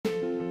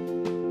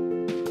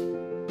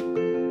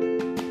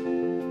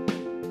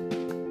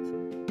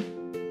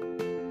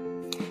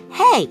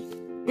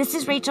This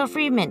is Rachel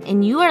Friedman,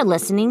 and you are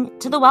listening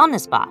to The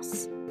Wellness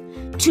Boss.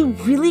 To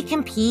really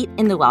compete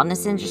in the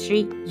wellness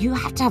industry, you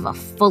have to have a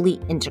fully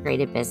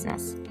integrated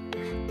business.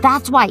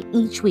 That's why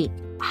each week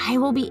I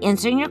will be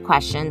answering your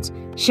questions,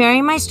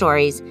 sharing my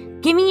stories,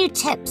 giving you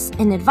tips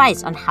and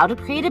advice on how to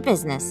create a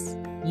business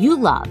you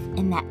love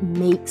and that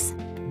makes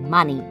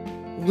money.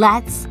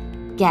 Let's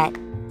get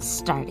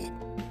started.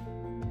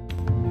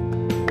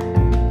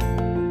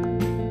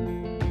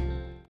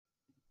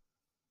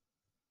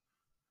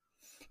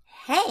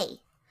 Hey,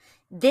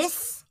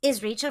 this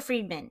is Rachel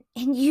Friedman,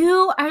 and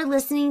you are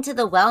listening to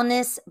the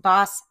Wellness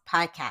Boss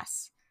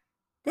Podcast.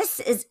 This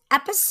is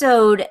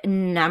episode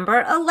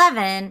number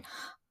 11,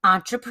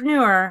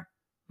 Entrepreneur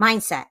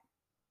Mindset.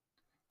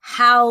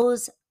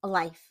 How's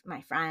life,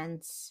 my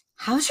friends?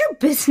 How's your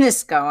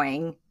business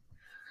going?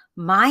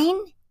 Mine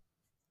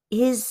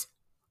is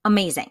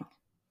amazing.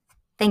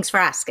 Thanks for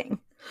asking.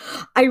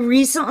 I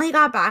recently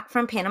got back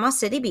from Panama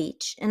City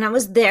Beach, and I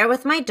was there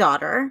with my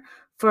daughter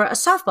for a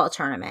softball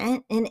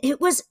tournament, and it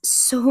was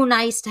so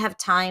nice to have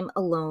time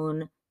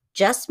alone,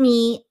 just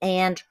me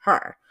and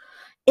her.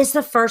 It's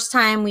the first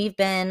time we've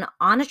been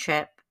on a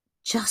trip,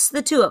 just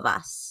the two of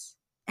us,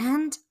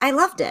 and I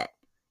loved it,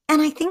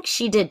 and I think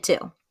she did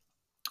too.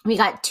 We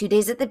got 2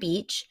 days at the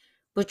beach,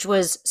 which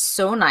was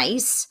so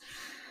nice.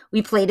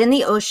 We played in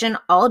the ocean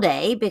all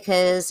day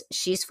because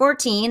she's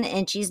 14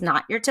 and she's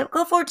not your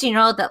typical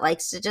 14-year-old that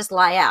likes to just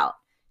lie out.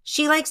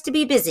 She likes to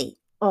be busy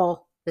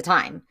all the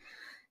time.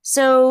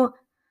 So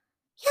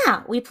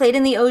yeah, we played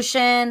in the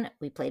ocean,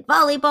 we played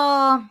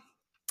volleyball,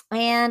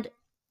 and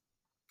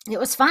it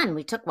was fun.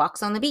 We took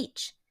walks on the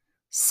beach.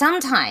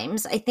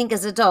 Sometimes I think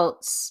as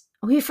adults,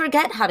 we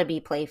forget how to be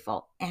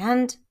playful,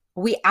 and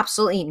we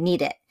absolutely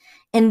need it.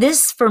 And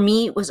this for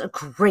me was a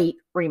great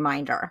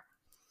reminder.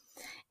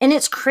 And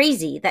it's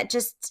crazy that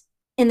just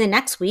in the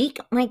next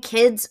week, my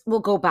kids will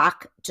go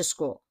back to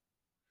school.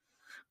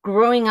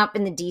 Growing up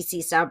in the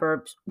DC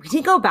suburbs, we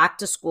didn't go back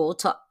to school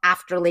till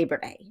after Labor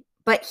Day.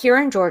 But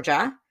here in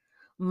Georgia,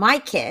 my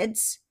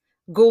kids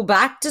go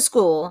back to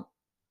school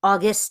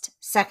August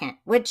 2nd,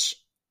 which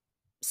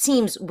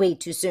seems way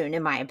too soon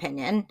in my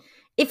opinion.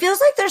 It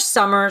feels like their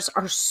summers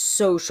are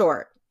so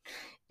short.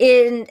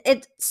 And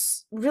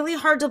it's really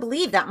hard to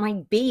believe that my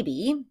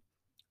baby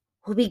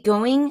will be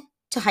going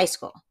to high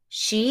school.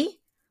 She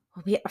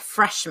will be a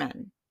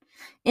freshman.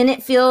 And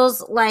it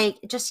feels like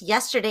just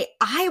yesterday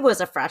I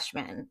was a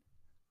freshman.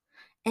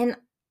 And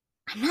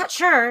I'm not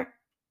sure.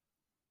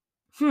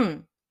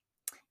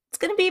 It's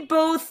going to be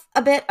both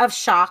a bit of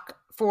shock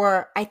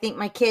for, I think,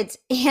 my kids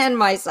and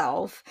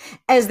myself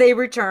as they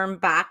return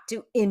back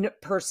to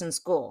in-person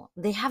school.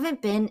 They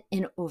haven't been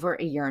in over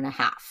a year and a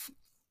half.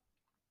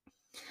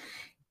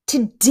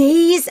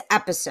 Today's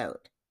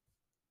episode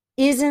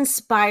is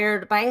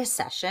inspired by a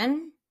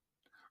session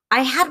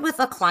I had with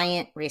a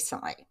client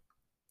recently.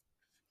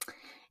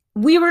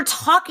 We were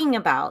talking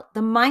about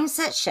the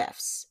mindset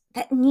shifts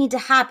that need to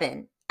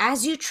happen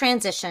as you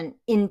transition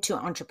into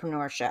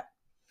entrepreneurship.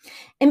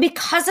 And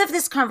because of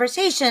this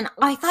conversation,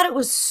 I thought it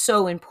was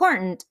so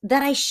important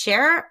that I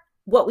share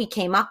what we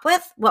came up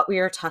with, what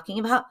we were talking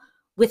about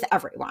with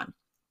everyone.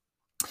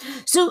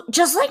 So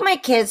just like my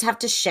kids have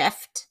to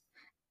shift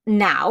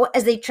now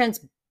as they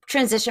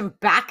transition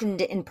back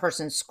into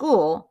in-person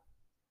school,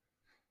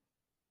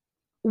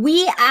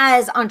 we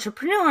as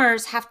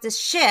entrepreneurs have to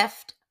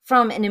shift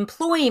from an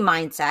employee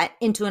mindset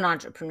into an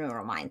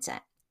entrepreneurial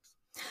mindset.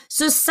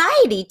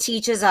 Society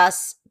teaches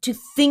us to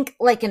think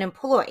like an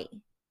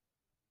employee.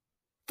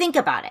 Think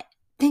about it.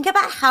 Think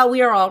about how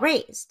we are all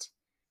raised.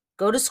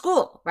 Go to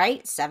school,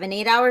 right?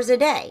 7-8 hours a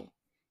day.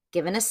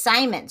 Given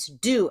assignments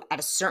due at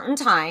a certain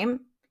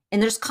time,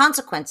 and there's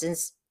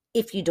consequences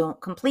if you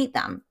don't complete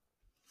them.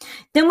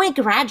 Then we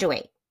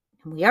graduate,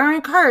 and we are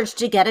encouraged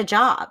to get a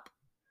job.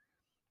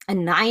 A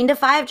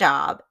 9-to-5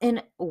 job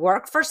and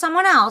work for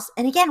someone else,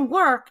 and again,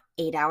 work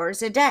 8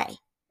 hours a day.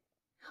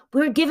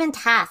 We're given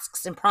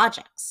tasks and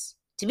projects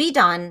to be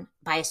done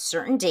by a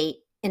certain date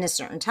in a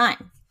certain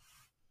time.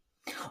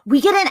 We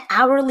get an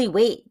hourly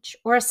wage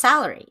or a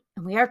salary,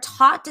 and we are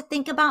taught to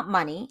think about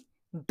money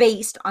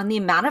based on the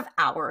amount of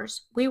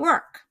hours we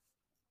work.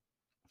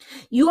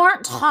 You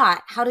aren't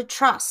taught how to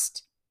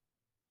trust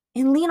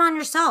and lean on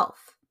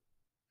yourself,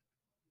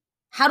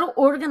 how to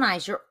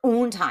organize your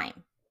own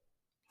time,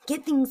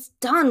 get things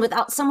done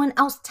without someone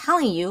else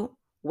telling you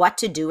what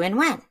to do and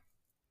when,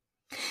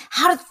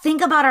 how to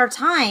think about our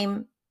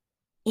time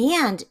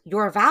and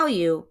your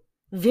value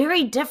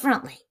very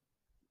differently.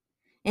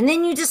 And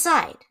then you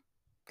decide,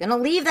 I'm going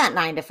to leave that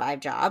 9-to-5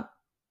 job,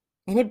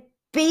 and it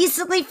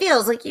basically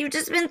feels like you've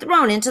just been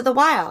thrown into the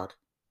wild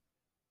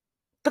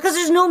because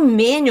there's no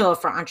manual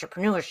for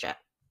entrepreneurship.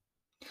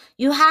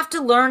 You have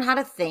to learn how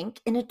to think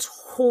in a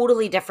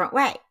totally different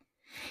way.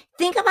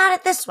 Think about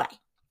it this way.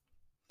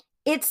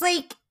 It's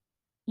like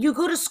you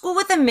go to school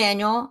with a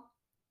manual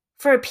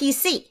for a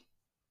PC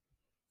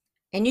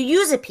and you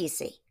use a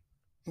PC.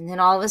 And then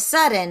all of a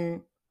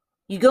sudden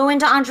you go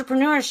into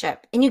entrepreneurship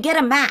and you get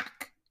a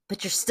Mac,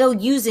 but you're still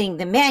using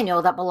the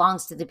manual that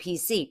belongs to the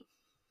PC.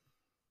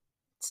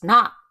 It's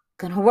not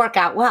going to work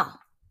out well.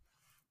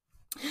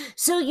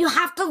 So you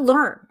have to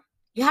learn.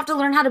 You have to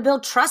learn how to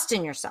build trust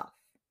in yourself,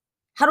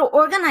 how to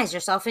organize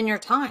yourself in your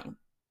time.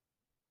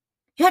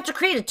 You have to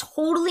create a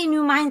totally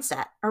new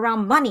mindset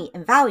around money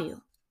and value.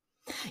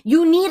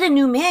 You need a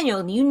new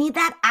manual. You need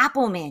that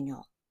Apple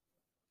manual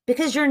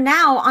because you're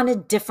now on a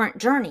different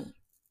journey.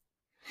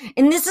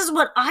 And this is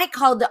what I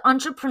call the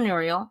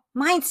entrepreneurial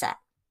mindset.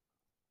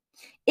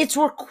 It's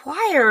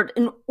required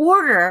in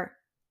order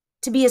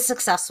to be a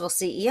successful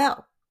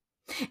CEO.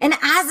 And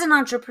as an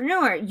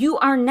entrepreneur, you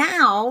are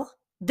now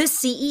the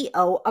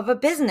CEO of a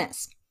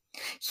business.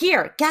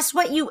 Here, guess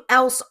what you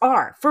else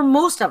are, for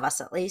most of us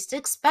at least,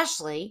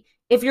 especially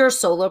if you're a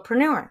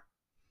solopreneur,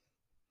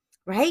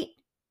 right?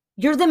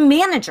 You're the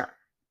manager.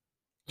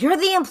 You're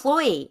the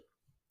employee.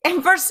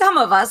 And for some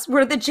of us,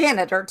 we're the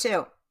janitor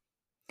too.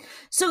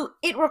 So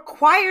it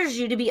requires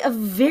you to be a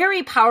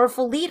very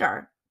powerful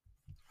leader,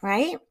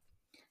 right?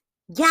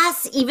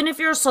 Yes, even if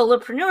you're a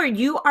solopreneur,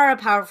 you are a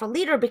powerful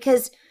leader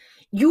because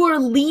you are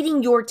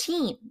leading your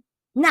team.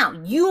 Now,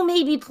 you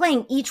may be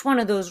playing each one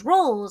of those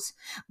roles,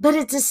 but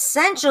it's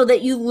essential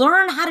that you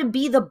learn how to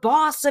be the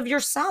boss of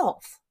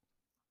yourself.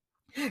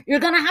 You're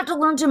going to have to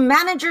learn to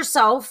manage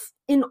yourself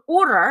in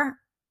order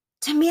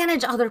to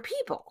manage other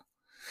people.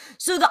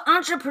 So the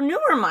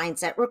entrepreneur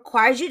mindset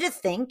requires you to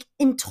think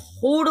in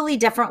totally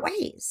different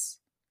ways,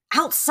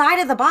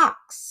 outside of the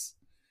box,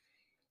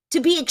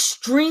 to be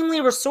extremely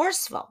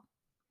resourceful,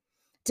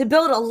 to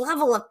build a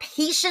level of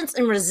patience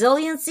and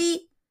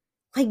resiliency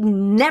like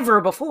never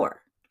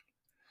before.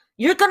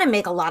 You're going to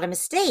make a lot of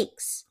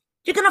mistakes.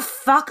 You're going to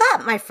fuck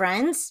up, my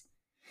friends.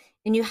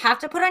 And you have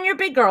to put on your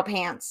big girl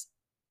pants.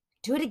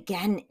 Do it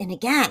again and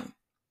again.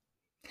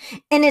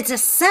 And it's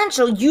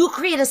essential you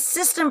create a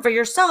system for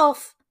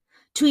yourself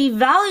to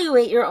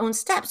evaluate your own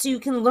steps so you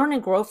can learn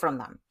and grow from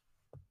them.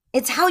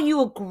 It's how you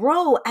will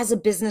grow as a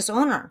business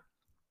owner.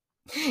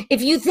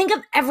 If you think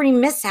of every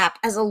mishap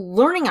as a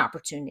learning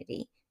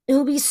opportunity, it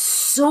will be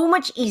so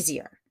much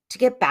easier to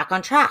get back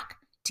on track,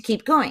 to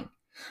keep going.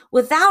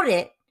 Without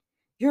it,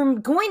 you're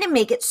going to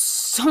make it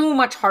so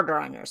much harder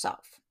on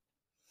yourself.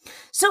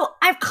 So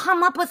I've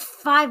come up with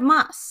 5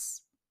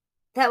 musts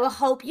that will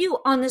help you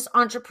on this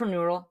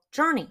entrepreneurial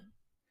journey,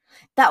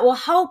 that will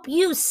help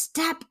you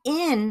step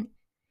in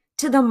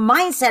to the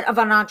mindset of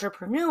an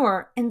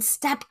entrepreneur and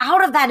step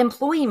out of that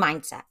employee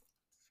mindset.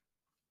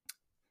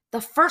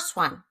 The first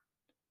one,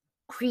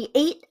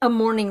 create a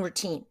morning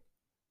routine.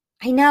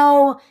 I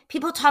know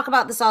people talk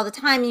about this all the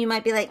time and you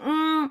might be like,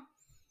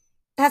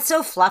 that's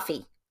so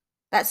fluffy.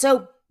 That's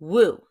so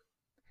woo.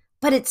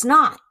 But it's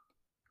not.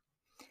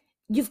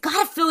 You've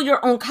got to fill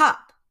your own cup.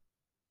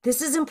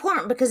 This is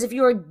important because if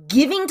you are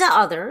giving to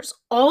others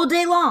all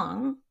day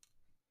long,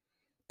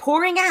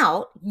 pouring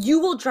out, you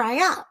will dry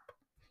up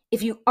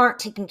if you aren't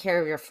taking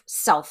care of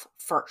yourself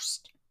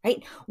first,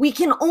 right? We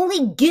can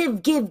only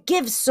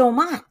give so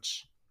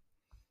much.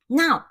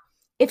 Now,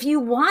 if you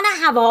want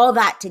to have all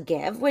that to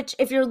give, which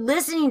if you're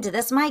listening to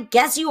this, my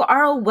guess you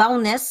are a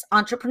wellness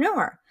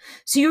entrepreneur.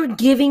 So you're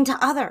giving to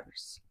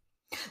others.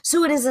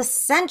 So it is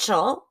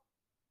essential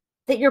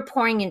that you're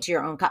pouring into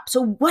your own cup.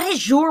 So what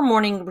is your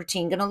morning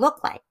routine going to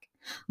look like?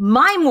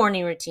 My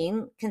morning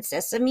routine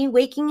consists of me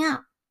waking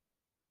up.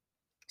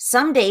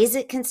 Some days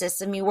it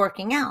consists of me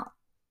working out.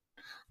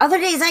 Other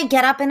days I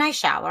get up and I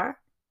shower.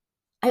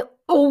 I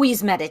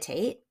always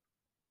meditate.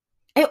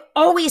 I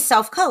always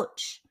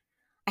self-coach.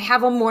 I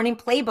have a morning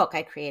playbook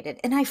I created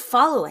and I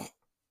follow it.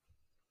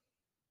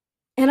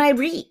 And I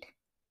read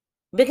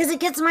because it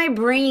gets my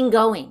brain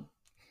going.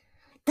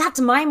 That's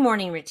my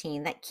morning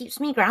routine that keeps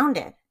me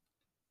grounded.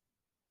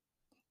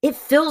 It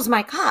fills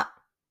my cup.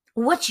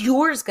 What's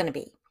yours going to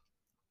be?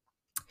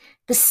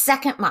 The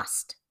second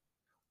must,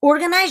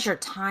 organize your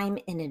time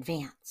in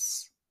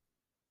advance.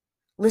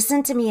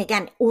 Listen to me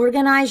again.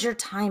 Organize your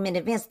time in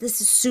advance.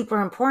 This is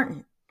super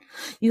important.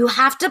 You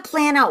have to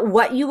plan out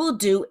what you will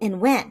do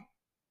and when.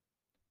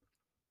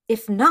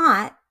 If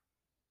not,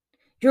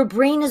 your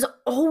brain is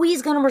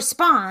always going to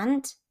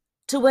respond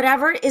to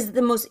whatever is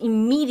the most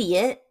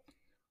immediate,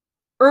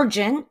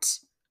 urgent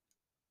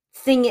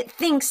thing it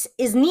thinks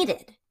is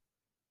needed,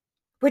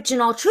 which in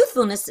all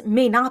truthfulness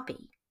may not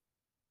be.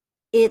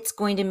 It's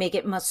going to make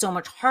it so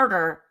much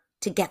harder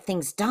to get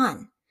things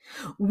done.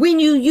 When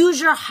you use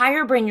your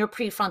higher brain, your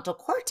prefrontal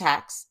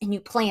cortex, and you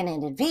plan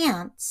in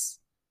advance,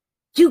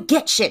 you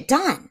get shit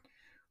done,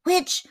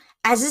 which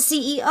as a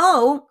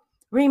CEO,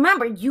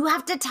 remember, you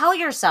have to tell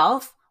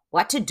yourself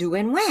what to do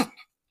and when.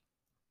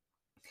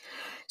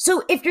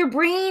 So if your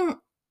brain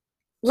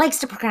likes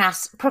to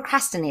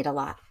procrastinate a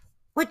lot,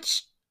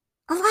 which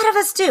a lot of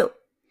us do,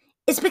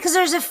 it's because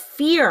there's a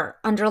fear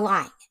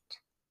underlying it.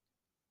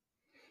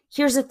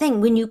 Here's the thing.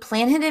 When you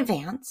plan in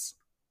advance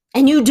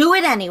and you do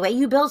it anyway,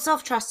 you build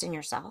self-trust in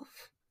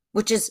yourself,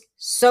 which is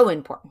so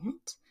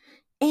important,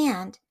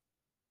 and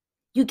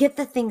you get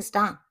the things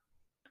done.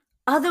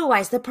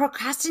 Otherwise, the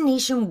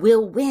procrastination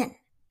will win.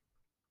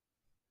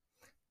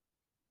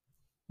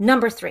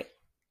 Number 3,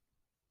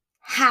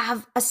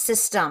 have a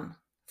system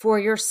for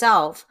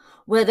yourself,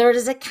 whether it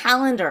is a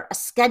calendar, a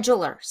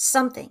scheduler,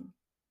 something,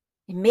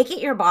 and make it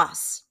your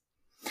boss.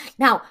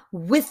 Now,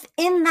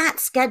 within that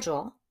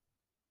schedule,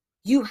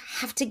 you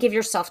have to give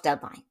yourself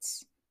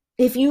deadlines.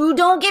 If you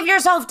don't give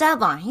yourself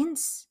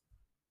deadlines,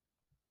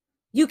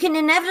 you can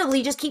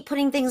inevitably just keep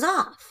putting things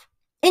off.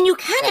 And you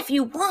can if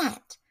you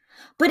want.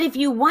 But if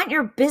you want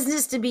your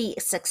business to be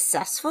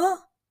successful,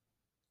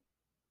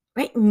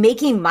 right,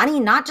 making money,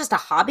 not just a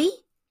hobby,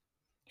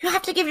 you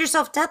have to give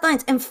yourself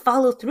deadlines and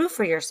follow through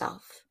for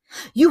yourself.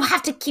 You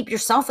have to keep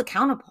yourself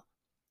accountable.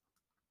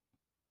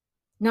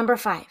 Number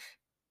 5.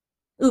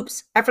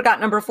 Oops, I forgot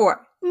number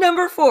 4.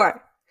 Number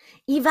 4,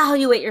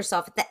 evaluate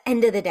yourself at the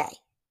end of the day.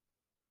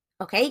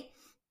 Okay?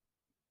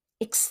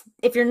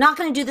 If you're not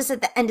going to do this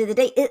at the end of the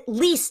day, at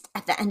least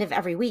at the end of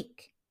every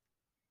week.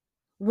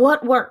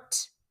 What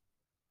worked?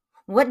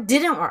 What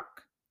didn't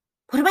work?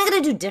 What am I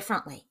going to do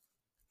differently?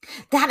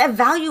 That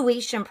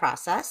evaluation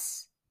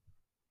process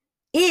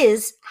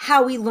is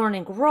how we learn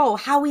and grow,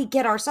 how we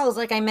get ourselves,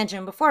 like I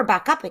mentioned before,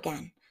 back up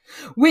again.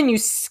 When you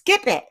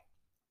skip it,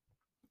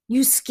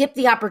 you skip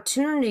the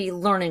opportunity to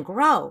learn and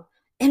grow.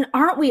 And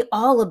aren't we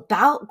all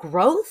about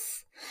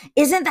growth?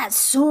 Isn't that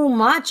so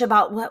much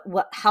about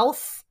what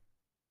health,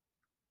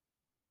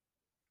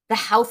 the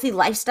healthy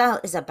lifestyle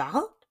is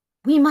about?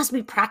 We must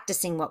be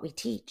practicing what we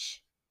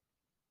teach.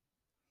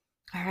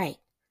 All right.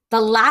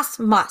 The last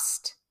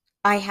must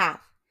I have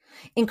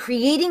in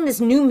creating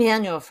this new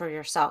manual for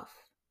yourself,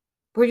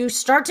 where you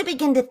start to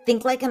begin to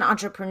think like an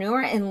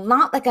entrepreneur and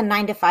not like a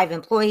 9-to-5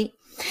 employee,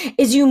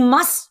 is you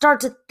must start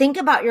to think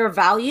about your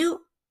value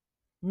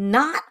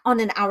not on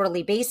an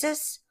hourly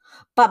basis,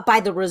 but by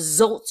the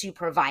results you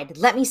provide.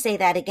 Let me say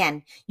that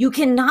again. You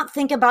cannot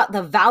think about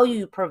the value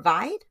you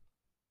provide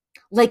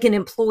like an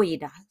employee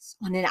does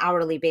on an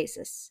hourly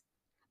basis,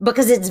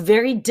 because it's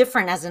very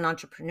different as an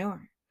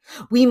entrepreneur.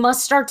 We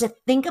must start to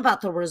think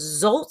about the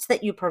results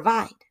that you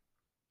provide,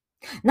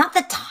 not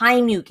the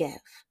time you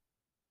give.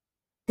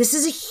 This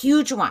is a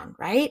huge one,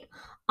 right?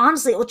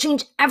 Honestly, it will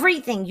change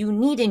everything you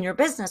need in your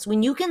business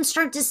when you can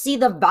start to see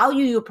the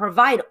value you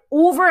provide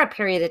over a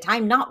period of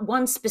time, not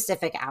one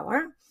specific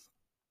hour.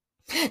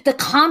 The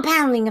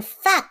compounding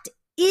effect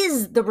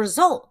is the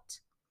result.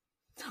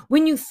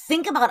 When you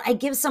think about, I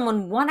give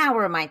someone 1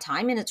 hour of my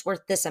time and it's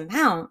worth this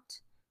amount,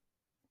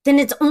 then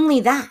it's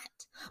only that.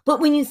 But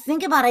when you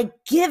think about, I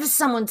give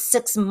someone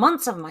 6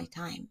 months of my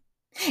time,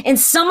 and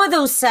some of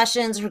those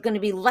sessions are going to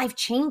be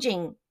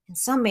life-changing and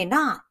some may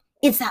not.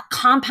 It's that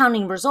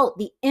compounding result,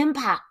 the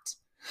impact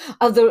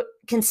of the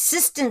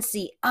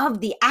consistency of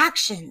the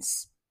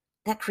actions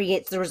that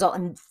creates the result.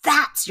 And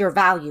that's your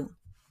value.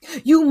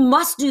 You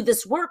must do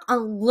this work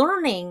on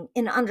learning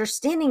and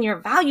understanding your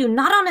value,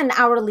 not on an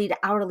hourly to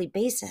hourly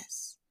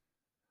basis,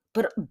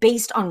 but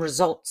based on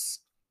results.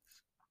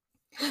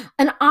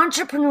 An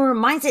entrepreneur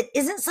mindset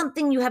isn't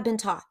something you have been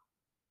taught.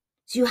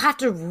 So you have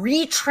to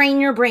retrain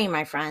your brain,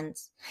 my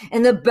friends.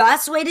 And the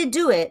best way to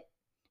do it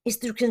is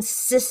through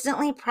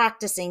consistently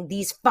practicing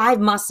these 5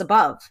 musts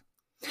above.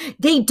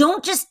 They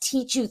don't just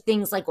teach you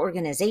things like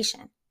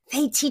organization.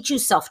 They teach you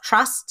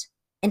self-trust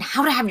and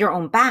how to have your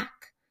own back,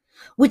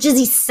 which is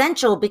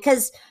essential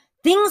because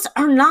things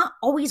are not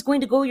always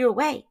going to go your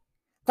way.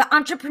 The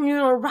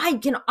entrepreneurial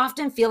ride can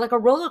often feel like a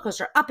roller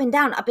coaster, up and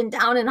down,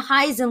 and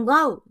highs and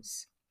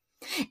lows.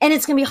 And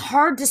it's going to be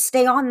hard to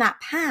stay on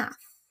that path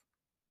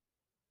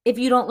if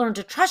you don't learn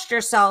to trust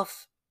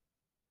yourself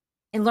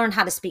and learn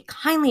how to speak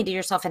kindly to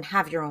yourself and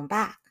have your own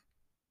back.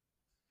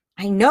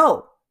 I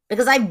know,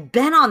 because I've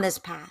been on this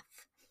path.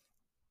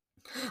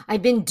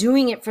 I've been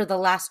doing it for the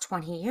last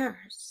 20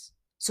 years.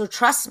 So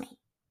trust me,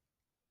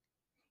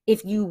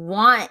 if you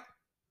want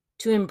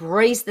to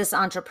embrace this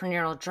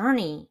entrepreneurial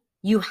journey,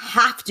 you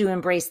have to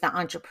embrace the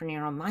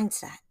entrepreneurial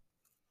mindset.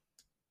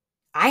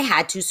 I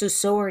had to,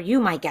 so are you,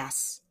 my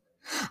guests.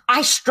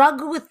 I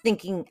struggled with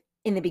thinking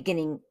in the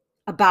beginning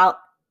about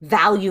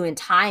value and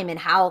time and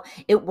how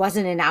it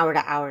wasn't an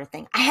hour-to-hour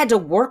thing. I had to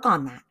work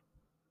on that.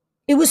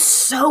 It was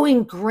so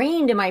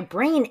ingrained in my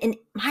brain, and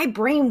my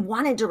brain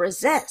wanted to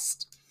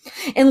resist.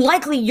 And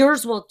likely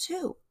yours will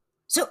too.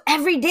 So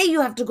every day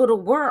you have to go to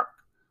work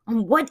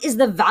on what is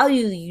the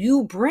value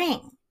you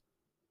bring.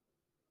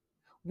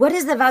 What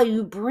is the value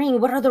you bring?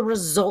 What are the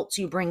results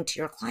you bring to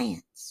your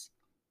clients?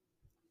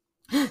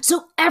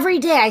 So every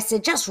day I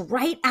said, just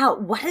write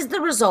out what is the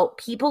result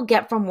people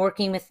get from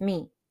working with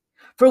me,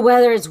 for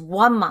whether it's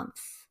 1 month,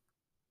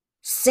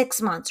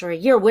 6 months, or a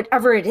year,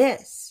 whatever it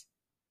is.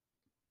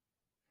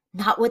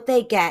 Not what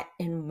they get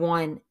in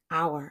 1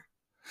 hour.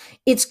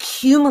 It's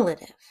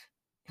cumulative.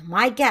 And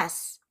my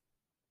guess,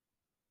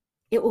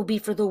 it will be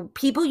for the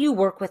people you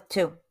work with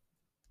too.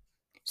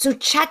 So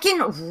check in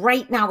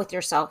right now with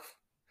yourself.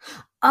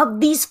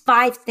 Of these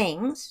 5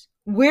 things,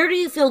 where do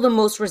you feel the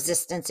most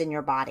resistance in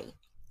your body?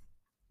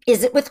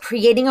 Is it with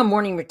creating a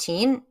morning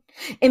routine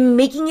and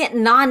making it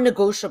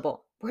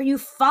non-negotiable, where you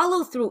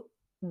follow through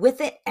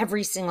with it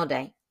every single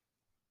day?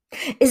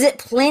 Is it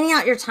planning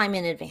out your time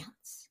in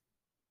advance?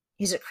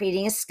 Is it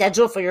creating a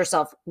schedule for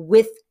yourself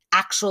with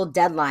actual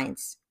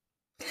deadlines?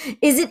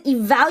 Is it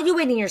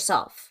evaluating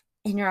yourself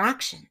and your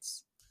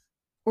actions?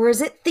 Or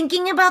is it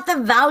thinking about the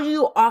value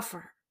you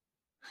offer?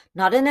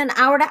 Not in an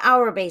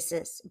hour-to-hour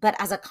basis, but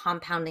as a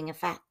compounding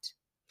effect.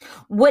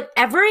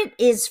 Whatever it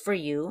is for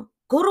you,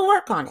 go to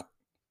work on it.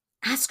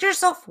 Ask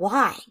yourself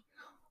why.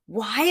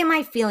 Why am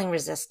I feeling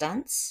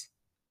resistance?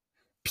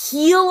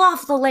 Peel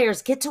off the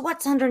layers, get to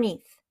what's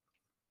underneath.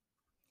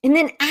 And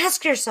then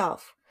ask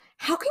yourself,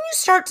 how can you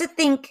start to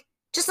think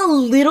just a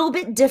little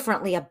bit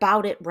differently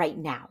about it right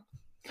now?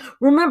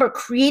 Remember,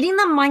 creating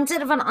the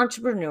mindset of an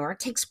entrepreneur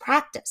takes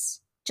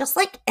practice, just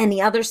like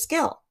any other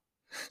skill.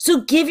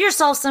 So give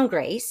yourself some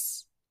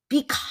grace.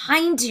 Be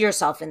kind to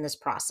yourself in this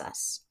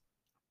process.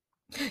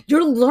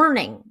 You're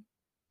learning.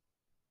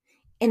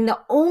 And the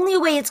only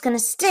way it's going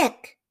to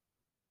stick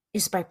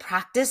is by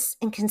practice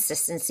and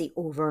consistency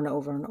over and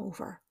over and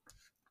over.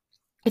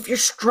 If you're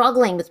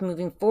struggling with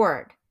moving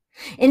forward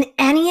in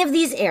any of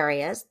these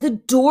areas, the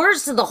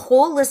doors to the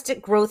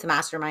Holistic Growth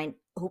Mastermind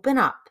open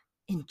up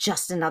in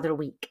just another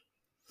week.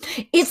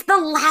 It's the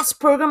last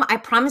program I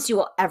promise you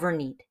will ever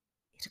need.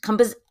 It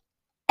encompasses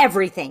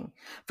everything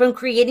from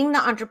creating the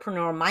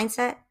entrepreneurial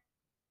mindset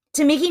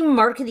to making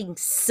marketing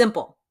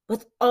simple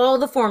with all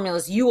the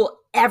formulas you will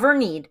ever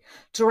need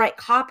to write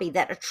copy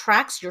that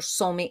attracts your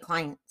soulmate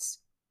clients.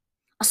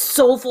 A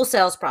soulful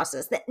sales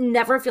process that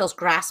never feels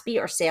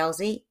graspy or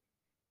salesy.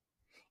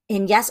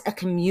 And yes, a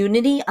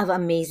community of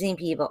amazing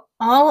people,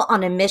 all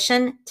on a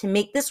mission to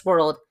make this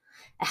world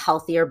a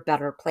healthier,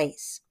 better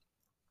place.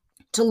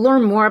 To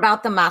learn more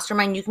about the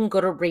mastermind, you can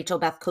go to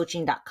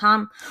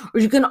rachelbethcoaching.com, or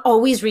you can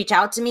always reach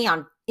out to me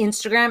on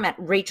Instagram at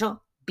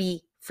Rachel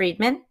B.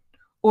 Friedman,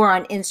 or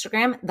on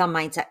Instagram, The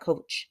Mindset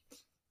Coach.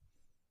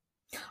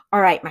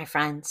 All right, my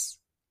friends,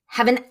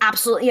 have an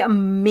absolutely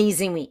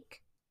amazing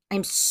week.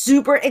 I'm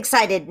super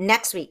excited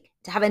next week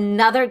to have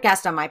another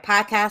guest on my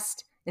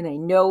podcast, and I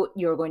know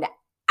you're going to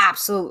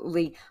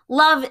absolutely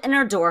love and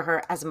adore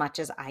her as much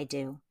as I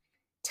do.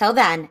 Till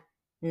then,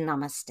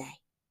 namaste.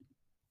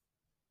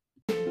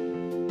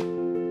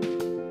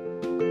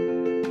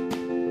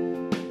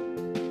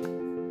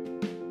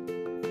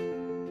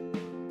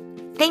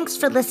 Thanks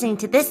for listening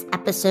to this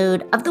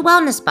episode of The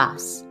Wellness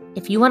Boss.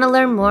 If you want to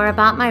learn more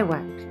about my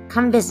work,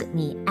 come visit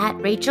me at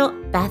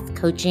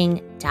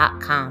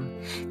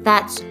rachelbethcoaching.com.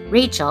 That's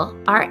Rachel,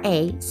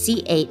 Rachel,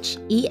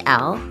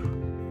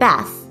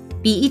 Beth,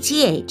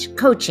 Beth,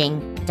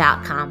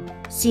 coaching.com.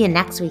 See you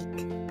next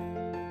week.